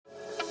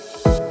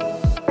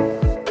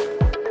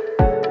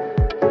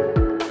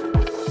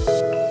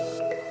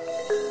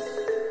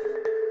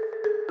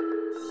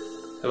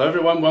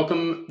everyone,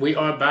 welcome. We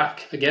are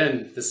back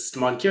again. This is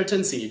Taman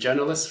Kirtan, senior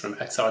journalist from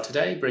XR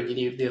Today, bringing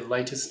you the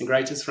latest and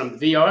greatest from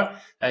the VR,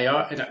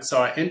 AR, and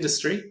XR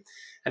industry.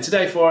 And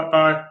today, for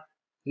our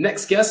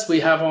next guest, we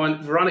have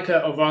on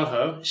Veronica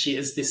Ovalho. She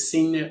is the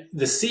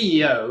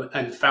CEO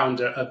and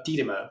founder of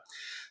Didimo.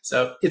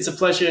 So it's a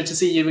pleasure to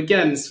see you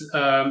again.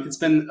 It's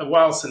been a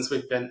while since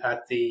we've been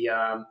at the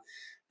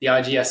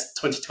IGS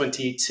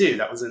 2022.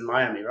 That was in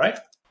Miami, right?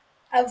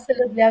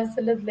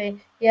 Absolutely.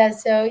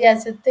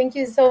 So thank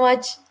you so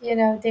much,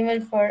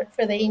 Damon, for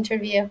the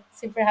interview.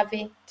 Super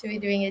happy to be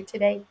doing it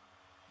today.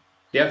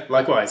 Yeah,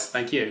 likewise.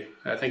 Thank you.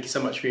 Thank you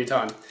so much for your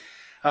time.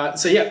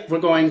 We're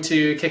going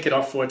to kick it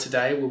off for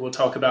today. We will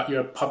talk about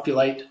your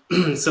Populate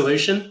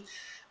solution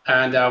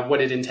and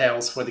what it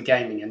entails for the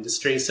gaming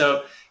industry.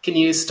 So can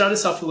you start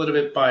us off a little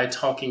bit by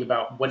talking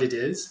about what it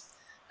is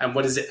and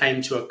what does it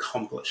aim to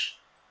accomplish?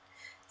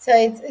 So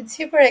it's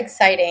super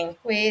exciting.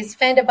 We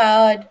spent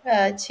about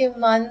 2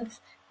 months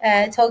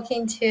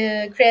talking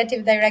to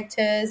creative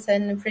directors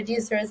and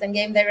producers and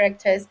game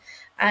directors,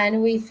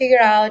 and we figure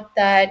out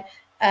that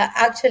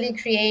actually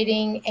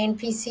creating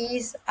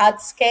NPCs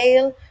at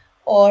scale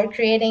or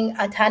creating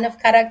a ton of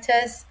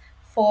characters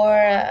for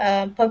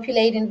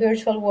populating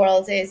virtual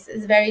worlds is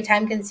very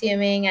time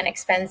consuming and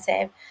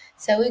expensive.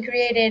 So we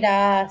created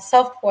a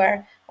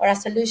software or a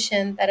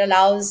solution that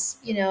allows,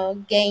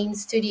 game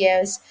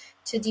studios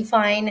to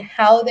define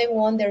how they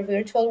want their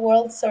virtual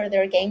worlds or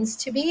their games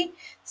to be.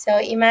 So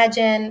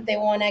imagine they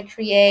want to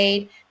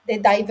create the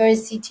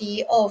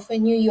diversity of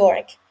New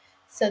York.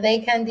 So they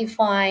can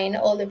define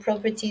all the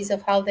properties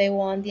of how they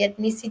want the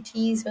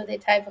ethnicities or the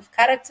type of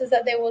characters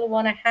that they will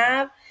want to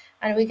have,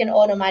 and we can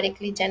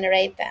automatically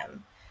generate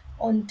them.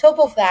 On top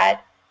of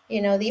that,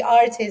 the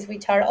artists,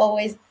 which are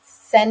always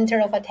center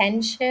of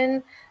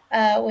attention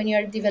when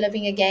you're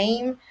developing a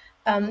game,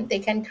 they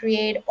can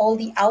create all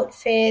the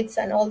outfits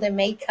and all the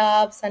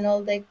makeups and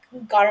all the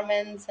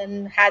garments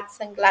and hats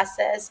and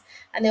glasses,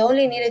 and they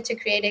only needed to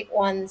create it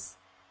once,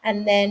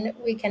 and then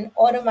we can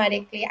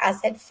automatically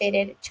asset fit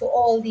it to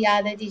all the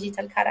other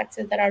digital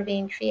characters that are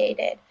being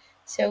created.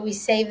 So we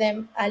save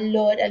them a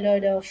lot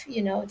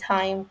of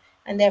time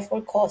and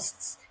therefore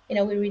costs. We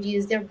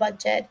reduce their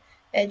budget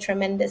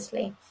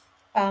tremendously.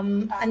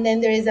 And then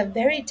there is a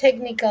very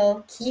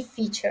technical key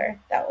feature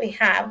that we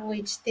have,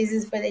 which this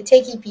is for the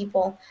techie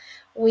people.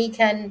 We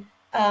can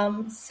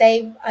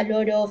save a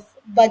lot of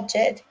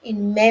budget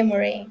in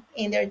memory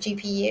in their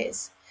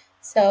GPUs.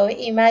 So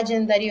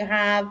imagine that you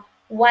have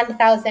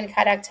 1,000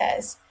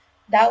 characters.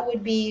 That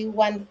would be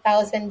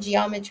 1,000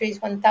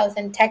 geometries,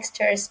 1,000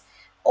 textures.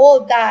 All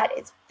that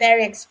is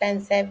very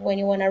expensive when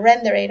you want to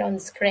render it on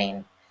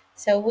screen.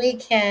 So we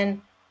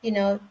can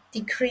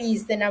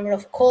decrease the number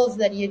of calls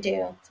that you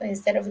do. So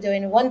instead of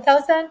doing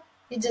 1,000,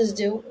 you just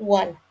do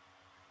one.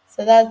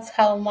 So that's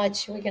how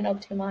much we can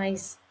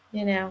optimize,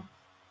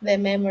 the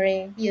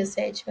memory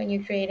usage when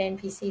you create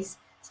NPCs.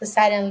 So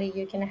suddenly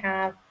you can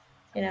have,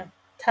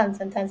 tons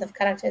and tons of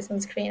characters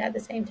on screen at the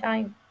same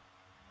time.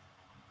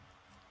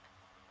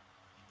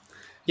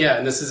 Yeah,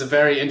 and this is a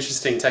very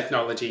interesting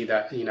technology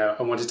that,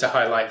 I wanted to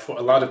highlight for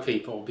a lot of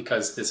people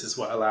because this is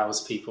what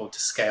allows people to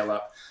scale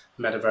up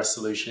metaverse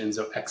solutions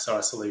or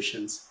XR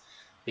solutions.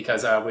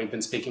 Because we've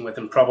been speaking with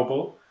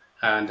Improbable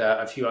and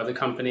a few other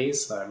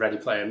companies, Ready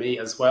Player Me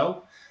as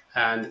well.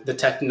 And the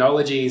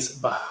technologies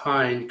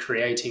behind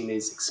creating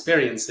these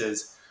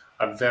experiences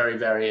are very,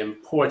 very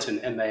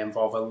important, and they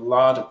involve a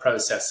lot of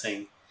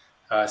processing,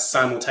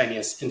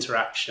 simultaneous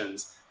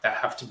interactions that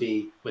have to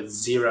be with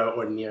zero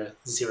or near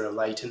zero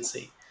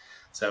latency.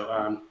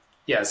 So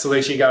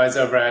salute you guys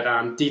over at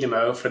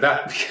Didimo for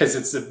that, because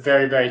it's a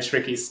very, very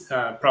tricky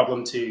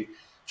problem to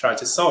try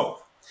to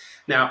solve.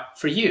 Now,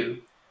 for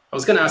you, I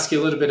was going to ask you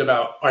a little bit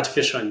about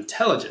artificial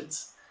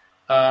intelligence.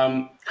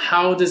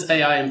 How does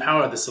AI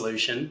empower the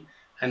solution,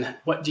 and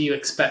what do you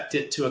expect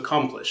it to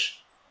accomplish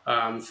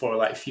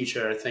for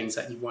future things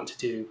that you want to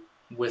do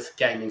with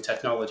gaming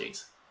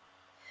technologies?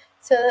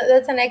 So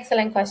that's an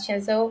excellent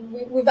question. So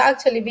we've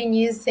actually been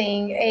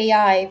using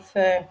AI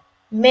for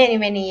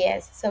many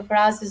years. So for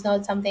us, it's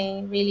not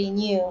something really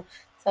new.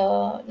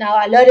 So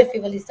now a lot of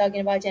people is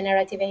talking about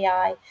generative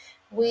AI.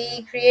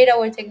 We create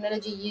our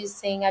technology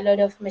using a lot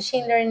of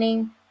machine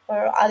learning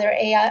or other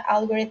AI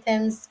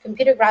algorithms,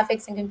 computer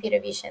graphics, and computer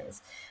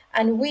visions.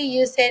 And we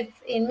use it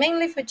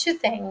mainly for two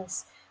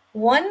things.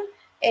 One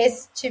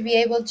is to be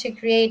able to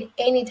create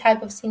any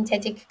type of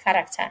synthetic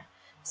character.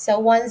 So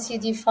once you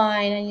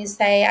define and you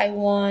say, I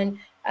want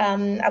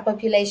a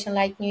population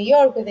like New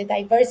York with the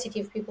diversity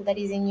of people that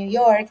is in New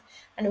York,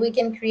 and we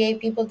can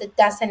create people that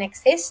doesn't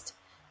exist.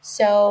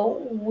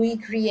 So we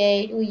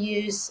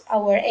use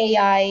our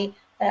AI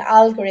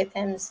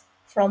algorithms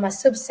from a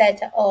subset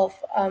of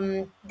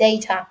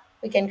data.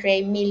 We can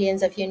create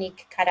millions of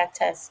unique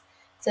characters.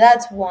 So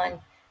that's one.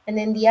 And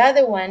then the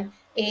other one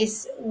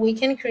is we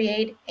can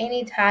create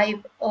any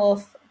type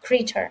of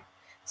creature.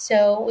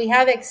 So we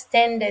have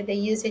extended the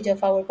usage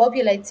of our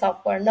Populate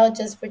software, not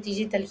just for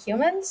digital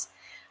humans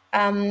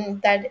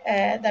that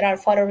are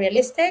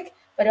photorealistic,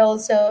 but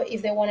also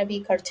if they want to be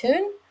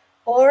cartoon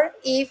or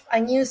if a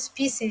new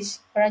species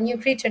or a new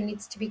creature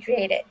needs to be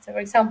created. So, for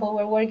example,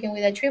 we're working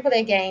with a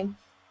AAA game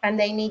and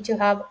they need to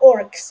have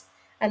orcs,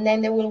 and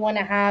then they will want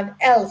to have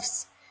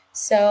elves.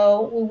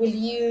 So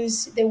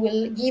they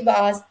will give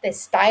us the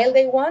style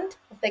they want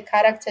of the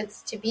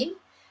characters to be,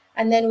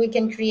 and then we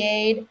can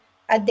create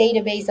a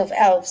database of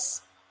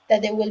elves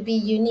that they will be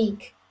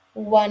unique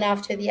one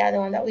after the other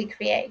one that we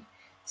create.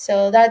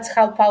 So that's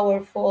how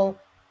powerful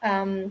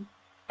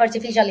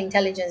artificial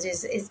intelligence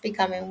is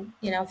becoming,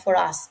 for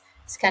us.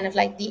 It's kind of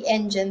like the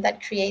engine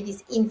that create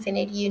these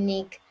infinite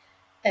unique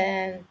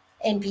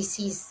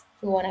NPCs,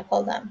 if we want to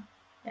call them.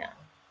 Yeah.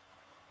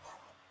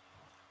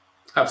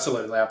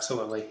 Absolutely,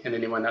 absolutely. And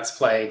anyone that's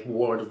played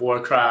World of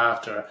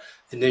Warcraft or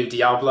the new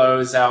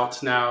Diablo's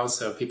out now,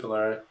 so people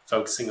are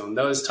focusing on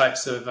those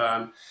types of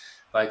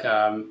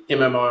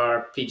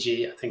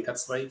MMORPG, I think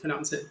that's the way you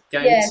pronounce it,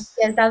 Yes,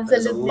 games. yes,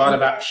 There's a lot absolutely.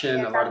 of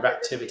action, a lot of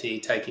activity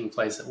taking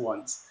place at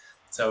once.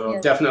 So we'll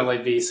Yes, definitely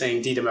be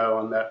seeing Didimo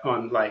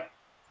on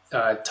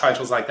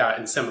titles like that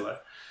and similar.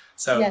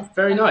 So yes.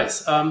 very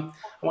nice. I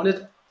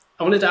wanted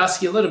to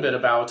ask you a little bit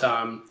about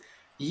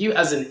you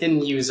as an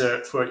end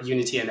user for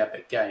Unity and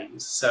Epic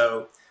Games.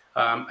 So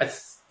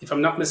if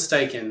I'm not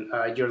mistaken,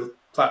 your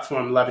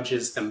platform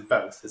leverages them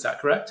both. Is that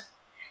correct?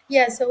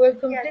 Yeah, so we're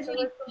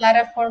completely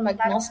platform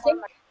agnostic.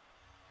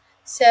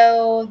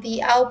 So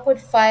the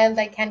output file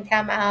that can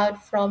come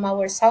out from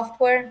our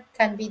software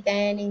can be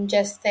then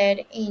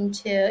ingested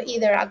into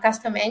either a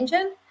custom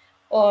engine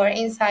or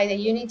inside the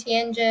Unity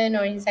engine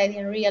or inside the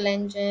Unreal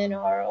engine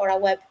or a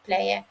web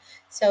player.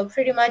 So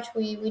pretty much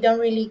we don't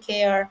really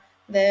care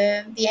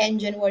the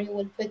engine where you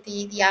will put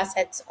the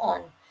assets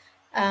on.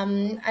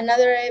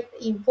 Another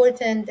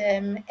important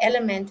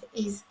element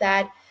is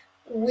that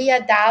we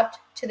adapt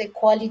to the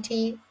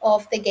quality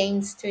of the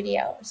game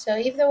studio. So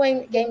if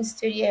the game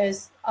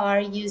studios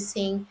are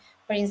using,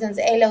 for instance,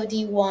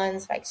 LOD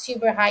ones, like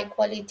super high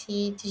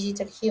quality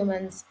digital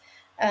humans,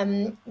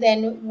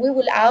 then we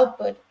will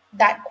output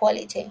that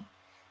quality.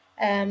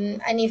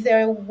 And if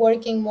they're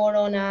working more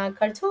on a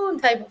cartoon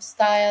type of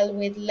style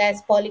with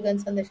less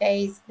polygons on the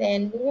face,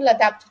 then we will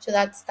adapt to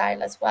that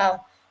style as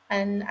well,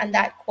 and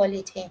that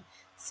quality.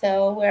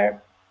 So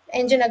we're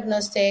engine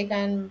agnostic,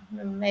 and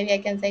maybe I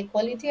can say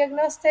quality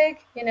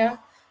agnostic.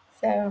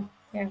 So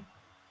yeah.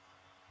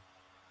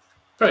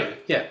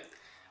 Brilliant. Yeah.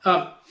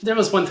 There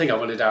was one thing I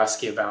wanted to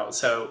ask you about.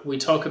 So we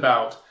talk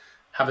about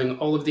having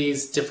all of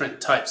these different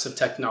types of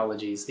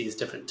technologies, these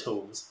different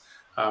tools,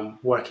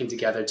 working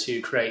together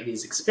to create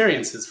these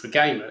experiences for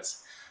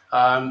gamers.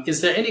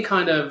 Is there any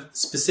kind of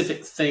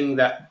specific thing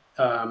that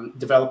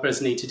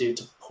developers need to do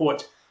to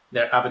port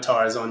their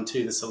avatars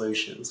onto the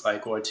solutions,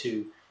 like, or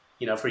to,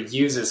 for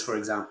users, for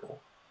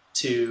example,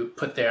 to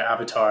put their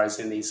avatars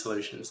in these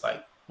solutions?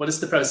 Like, what is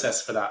the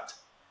process for that?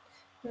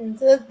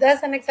 So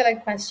that's an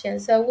excellent question.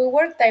 So we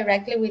work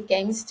directly with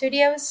game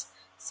studios.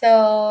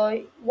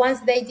 So once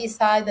they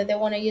decide that they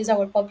want to use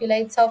our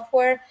Populate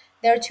software,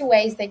 there are two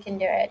ways they can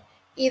do it.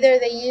 Either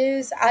they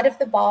use out of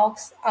the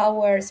box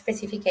our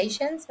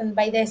specifications, and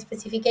by the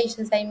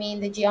specifications I mean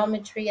the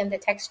geometry and the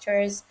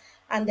textures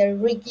and the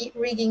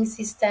rigging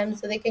system.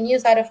 So they can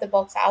use out of the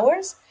box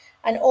ours,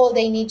 and all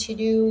they need to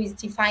do is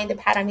define the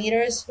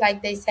parameters.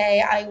 Like they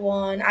say, I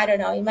don't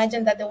know,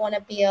 imagine that they want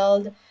to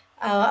build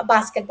a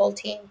basketball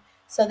team.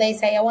 So they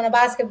say, I want a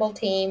basketball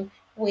team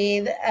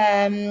with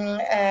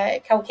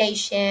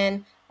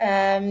Caucasian,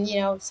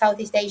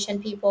 Southeast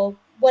Asian people,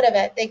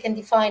 whatever. They can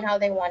define how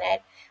they want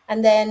it.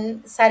 And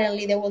then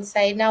suddenly they will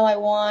say, now I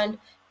want,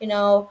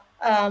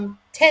 10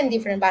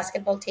 different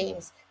basketball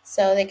teams.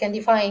 So they can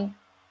define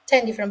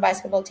 10 different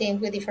basketball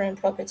teams with different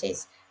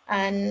properties.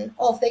 And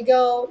off they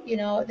go,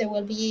 they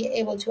will be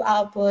able to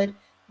output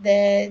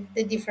the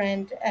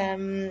different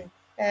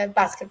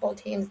basketball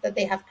teams that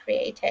they have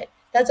created.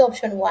 That's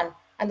option one,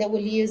 and they will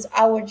use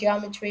our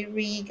geometry,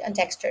 rig, and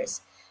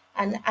textures.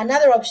 And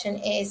another option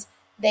is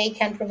they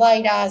can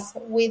provide us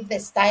with the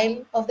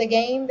style of the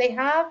game they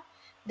have.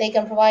 They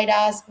can provide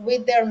us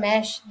with their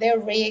mesh, their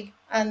rig,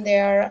 and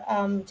their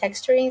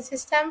texturing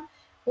system.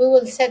 We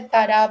will set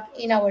that up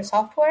in our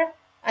software,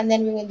 and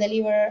then we will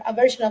deliver a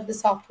version of the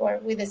software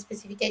with the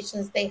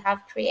specifications they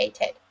have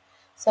created.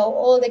 So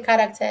all the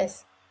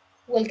characters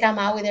will come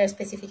out with their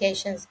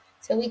specifications,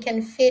 so we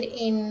can fit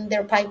in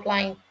their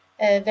pipeline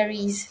very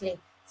easily.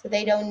 So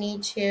they don't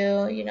need to,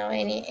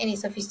 any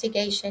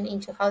sophistication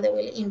into how they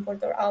will import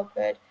or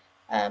output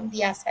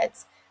the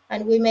assets.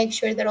 And we make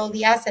sure that all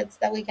the assets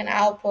that we can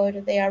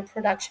output, they are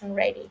production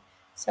ready.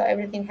 So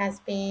everything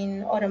has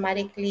been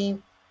automatically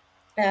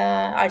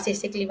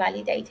artistically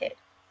validated.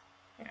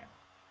 Yeah.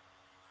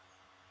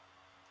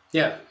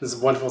 Yeah, this is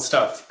wonderful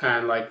stuff.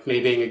 And like me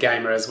being a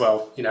gamer as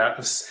well,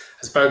 I've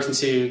spoken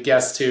to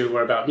guests who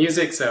were about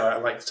music, so I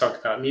like to talk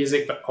about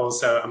music, but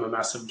also I'm a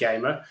massive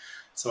gamer.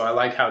 So I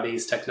like how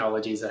these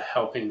technologies are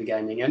helping the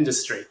gaming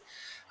industry.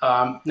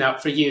 Now,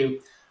 for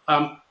you,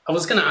 I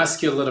was going to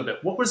ask you a little bit,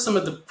 what were some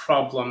of the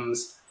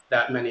problems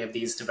that many of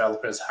these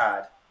developers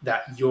had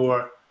that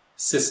your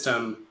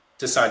system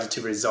decided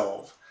to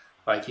resolve?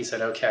 Like you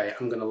said, okay,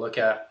 I'm going to look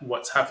at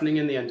what's happening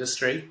in the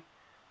industry,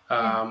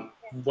 Yeah.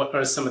 what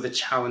are some of the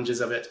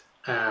challenges of it,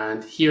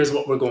 and here's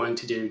what we're going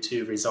to do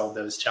to resolve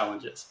those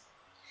challenges.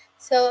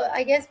 So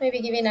I guess maybe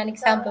giving an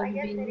example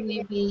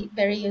would be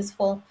very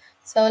useful.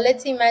 So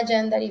let's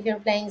imagine that if you're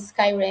playing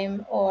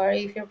Skyrim or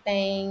if you're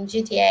playing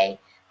GTA,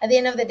 at the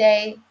end of the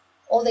day,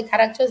 all the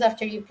characters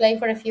after you play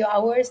for a few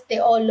hours, they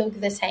all look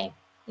the same.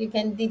 You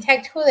can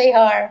detect who they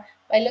are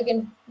by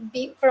looking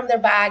from their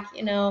back,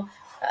 and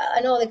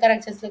all the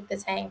characters look the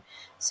same.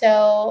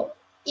 So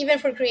even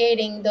for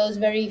creating those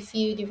very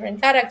few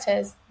different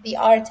characters, the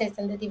artists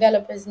and the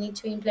developers need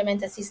to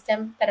implement a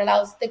system that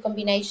allows the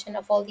combination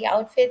of all the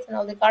outfits and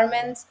all the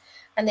garments,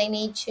 and they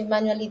need to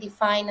manually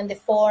define and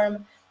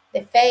deform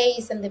the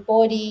face and the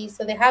body.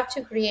 So they have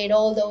to create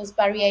all those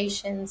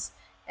variations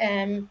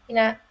in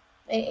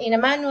a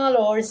manual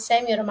or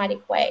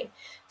semi-automatic way.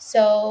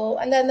 So,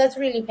 and then that's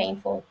really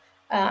painful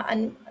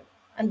and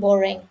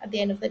boring at the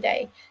end of the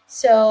day.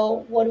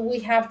 So what we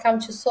have come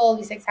to solve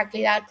is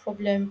exactly that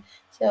problem.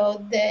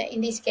 So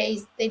in this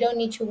case, they don't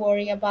need to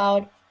worry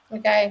about,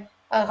 okay,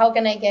 how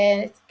can I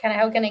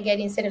get,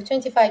 instead of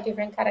 25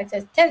 different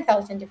characters,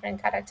 10,000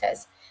 different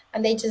characters,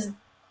 and they just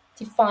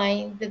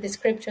define the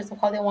descriptors of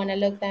how they want to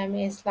look them.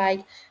 Is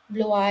like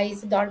blue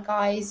eyes, dark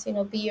eyes,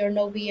 beard,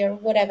 no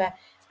beard, whatever,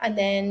 and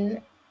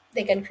then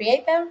they can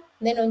create them.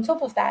 And then on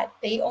top of that,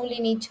 they only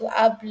need to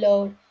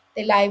upload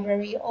the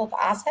library of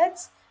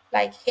assets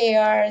like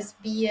hairs,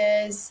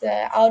 beards,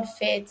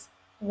 outfits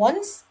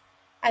once,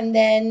 and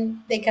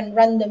then they can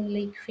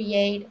randomly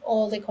create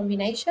all the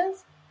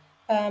combinations,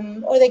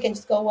 or they can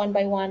just go one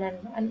by one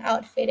and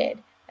outfit it,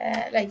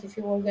 like if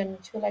you were going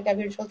to like a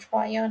virtual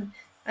try-on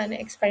and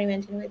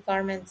experimenting with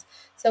garments.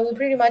 So we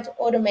pretty much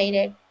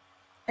automated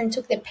and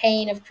took the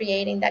pain of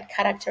creating that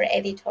character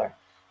editor,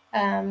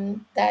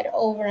 that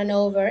over and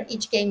over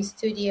each game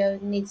studio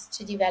needs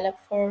to develop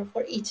for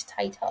each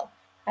title,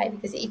 right?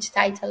 Because each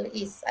title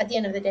is, at the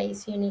end of the day,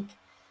 is unique.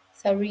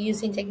 So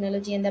reusing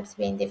technology ends up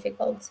being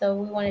difficult. So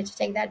we wanted to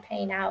take that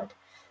pain out,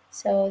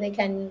 so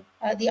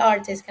the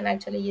artists can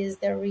actually use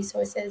their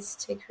resources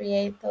to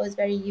create those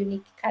very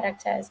unique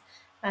characters,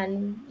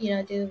 and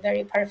do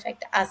very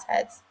perfect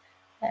assets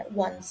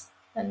once,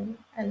 and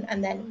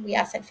then we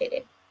asset fit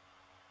it.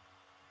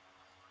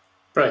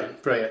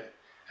 Brilliant, brilliant.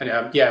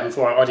 And yeah, and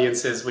for our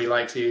audiences, we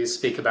like to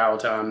speak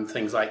about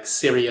things like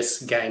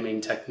serious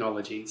gaming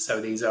technology.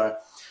 So these are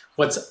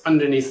what's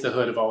underneath the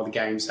hood of all the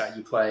games that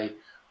you play,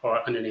 or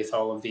underneath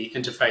all of the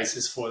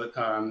interfaces for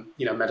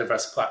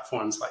metaverse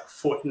platforms like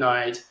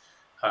Fortnite,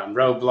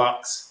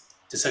 Roblox,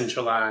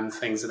 Decentraland,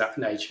 things of that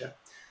nature.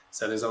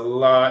 So there's a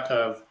lot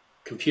of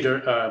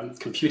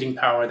computing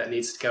power that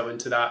needs to go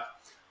into that,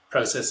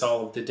 process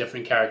all of the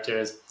different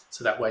characters,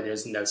 so that way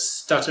there's no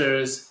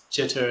stutters,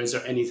 jitters,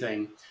 or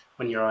anything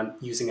when you're on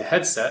using a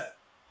headset,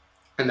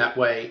 and that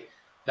way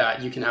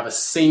that you can have a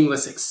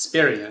seamless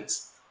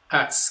experience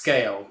at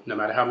scale, no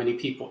matter how many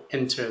people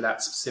enter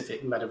that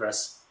specific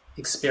metaverse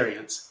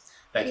experience.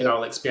 They can Yeah,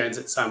 all experience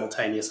it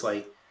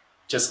simultaneously,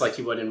 just like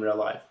you would in real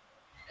life,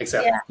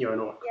 except yeah, you're an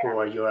orc,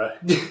 or you're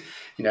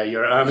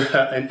you're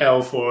an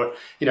elf, or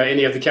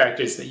any of the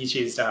characters that you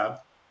choose to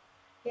have.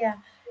 yeah,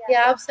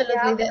 yeah,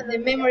 absolutely. The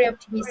memory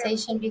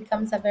optimization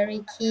becomes a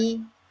very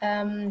key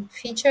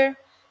feature.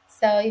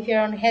 So if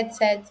you're on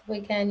headset,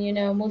 we can,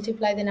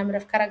 multiply the number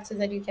of characters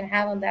that you can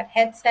have on that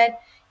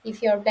headset.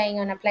 If you're playing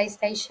on a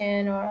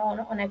PlayStation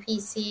or on a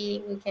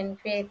PC, we can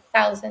create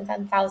thousands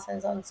and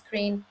thousands on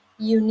screen,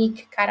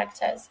 unique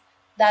characters.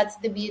 That's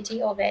the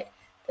beauty of it,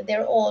 that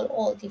they're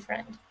all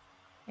different.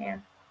 Yeah.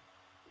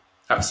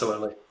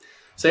 Absolutely.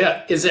 So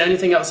yeah, is there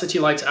anything else that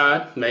you'd like to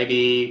add?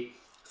 Maybe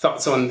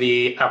thoughts on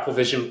the Apple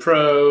Vision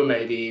Pro,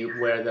 maybe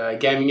where the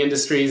gaming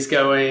industry is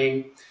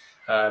going,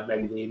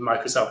 maybe the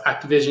Microsoft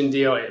Activision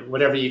deal,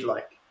 whatever you'd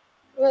like.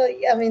 Well,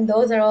 I mean,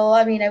 those are all.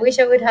 I mean, I wish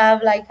I would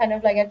have like kind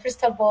of like a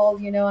crystal ball,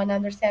 and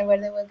understand where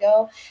they will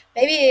go.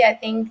 Maybe I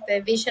think the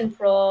Vision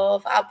Pro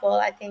of Apple.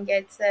 I think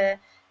it's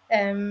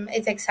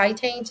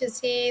exciting to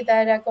see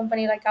that a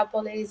company like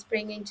Apple is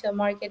bringing to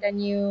market a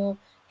new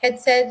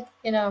headset.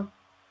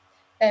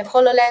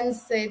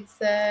 HoloLens. It's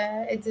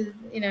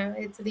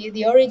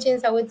the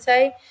origins, I would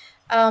say.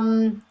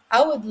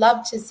 I would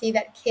love to see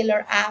that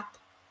killer app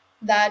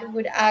that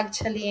would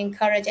actually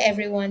encourage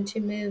everyone to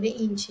move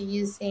into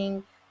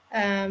using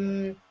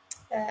um,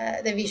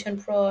 the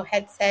Vision Pro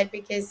headset,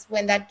 because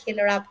when that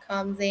killer app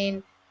comes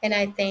in, then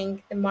I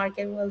think the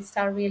market will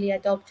start really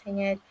adopting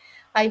it.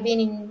 I've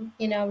been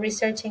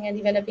researching and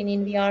developing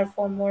in VR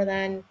for more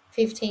than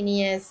 15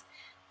 years,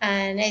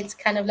 and it's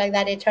kind of like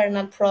that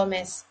eternal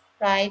promise,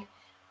 right?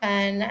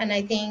 And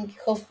I think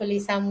hopefully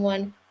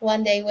someone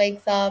one day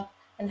wakes up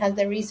and has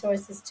the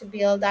resources to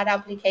build that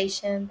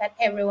application that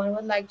everyone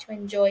would like to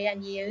enjoy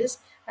and use,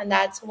 and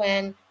that's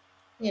when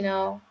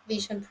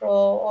Vision Pro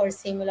or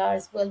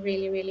similars will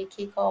really really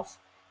kick off,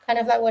 kind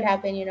of like what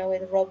happened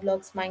with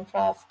Roblox,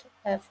 Minecraft,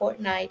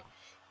 Fortnite.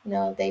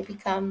 They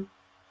become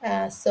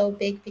so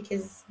big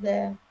because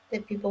the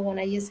people want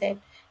to use it,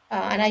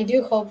 and I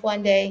do hope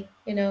one day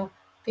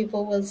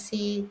people will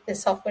see the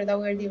software that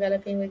we're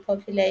developing with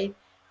Populate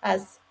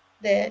as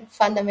the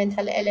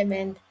fundamental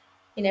element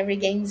in every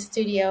game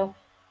studio.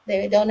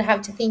 They don't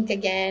have to think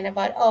again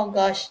about, oh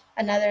gosh,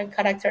 another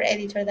character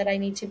editor that I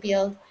need to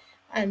build.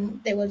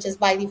 And they will just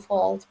by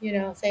default,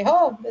 say,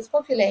 oh, let's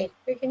Populate.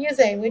 We can use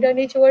it. We don't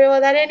need to worry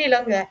about that any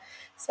longer.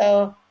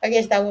 So I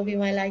guess that will be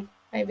my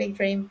big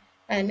dream,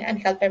 and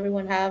help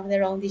everyone have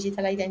their own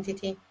digital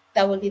identity.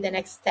 That will be the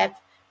next step,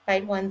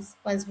 right? Once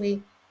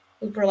we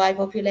provide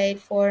Populate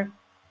for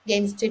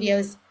game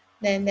studios,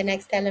 then the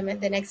next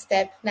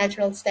step,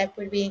 natural step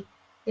would be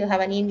you'll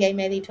have an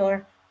in-game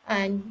editor,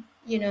 and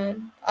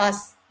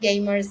us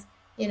gamers,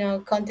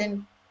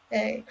 content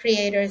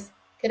creators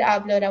could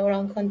upload our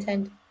own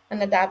content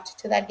and adapt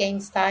to that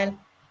game style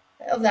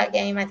of that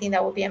game. I think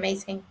that would be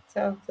amazing.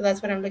 So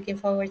that's what I'm looking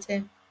forward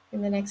to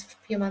in the next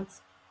few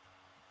months.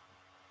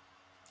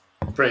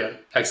 Brilliant.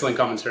 Excellent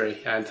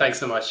commentary. And thanks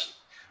so much.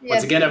 Once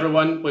Yes. again,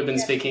 everyone, we've been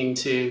speaking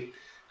to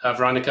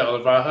Veronica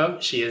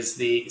Olivajo. She is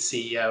the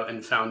CEO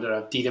and founder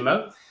of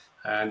Didimo,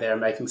 and they're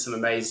making some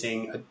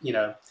amazing,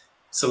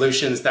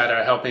 solutions that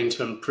are helping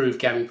to improve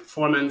gaming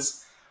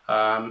performance,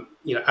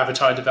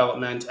 avatar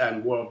development,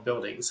 and world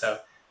building. So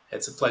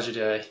it's a pleasure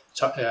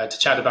to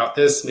chat about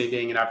this, me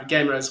being an avid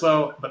gamer as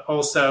well, but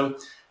also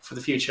for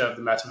the future of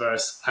the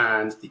metaverse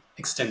and the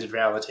extended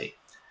reality.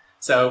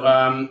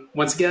 So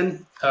once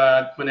again,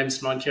 my name is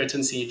Simon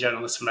Kierton, Senior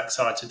Journalist from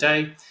XR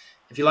Today.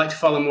 If you'd like to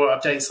follow more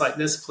updates like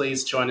this,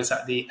 please join us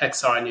at the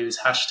XR News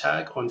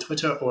hashtag on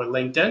Twitter or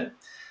LinkedIn.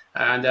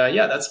 And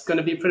that's going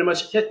to be pretty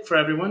much it for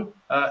everyone.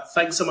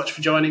 Thanks so much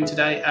for joining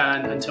today,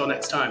 and until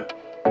next time.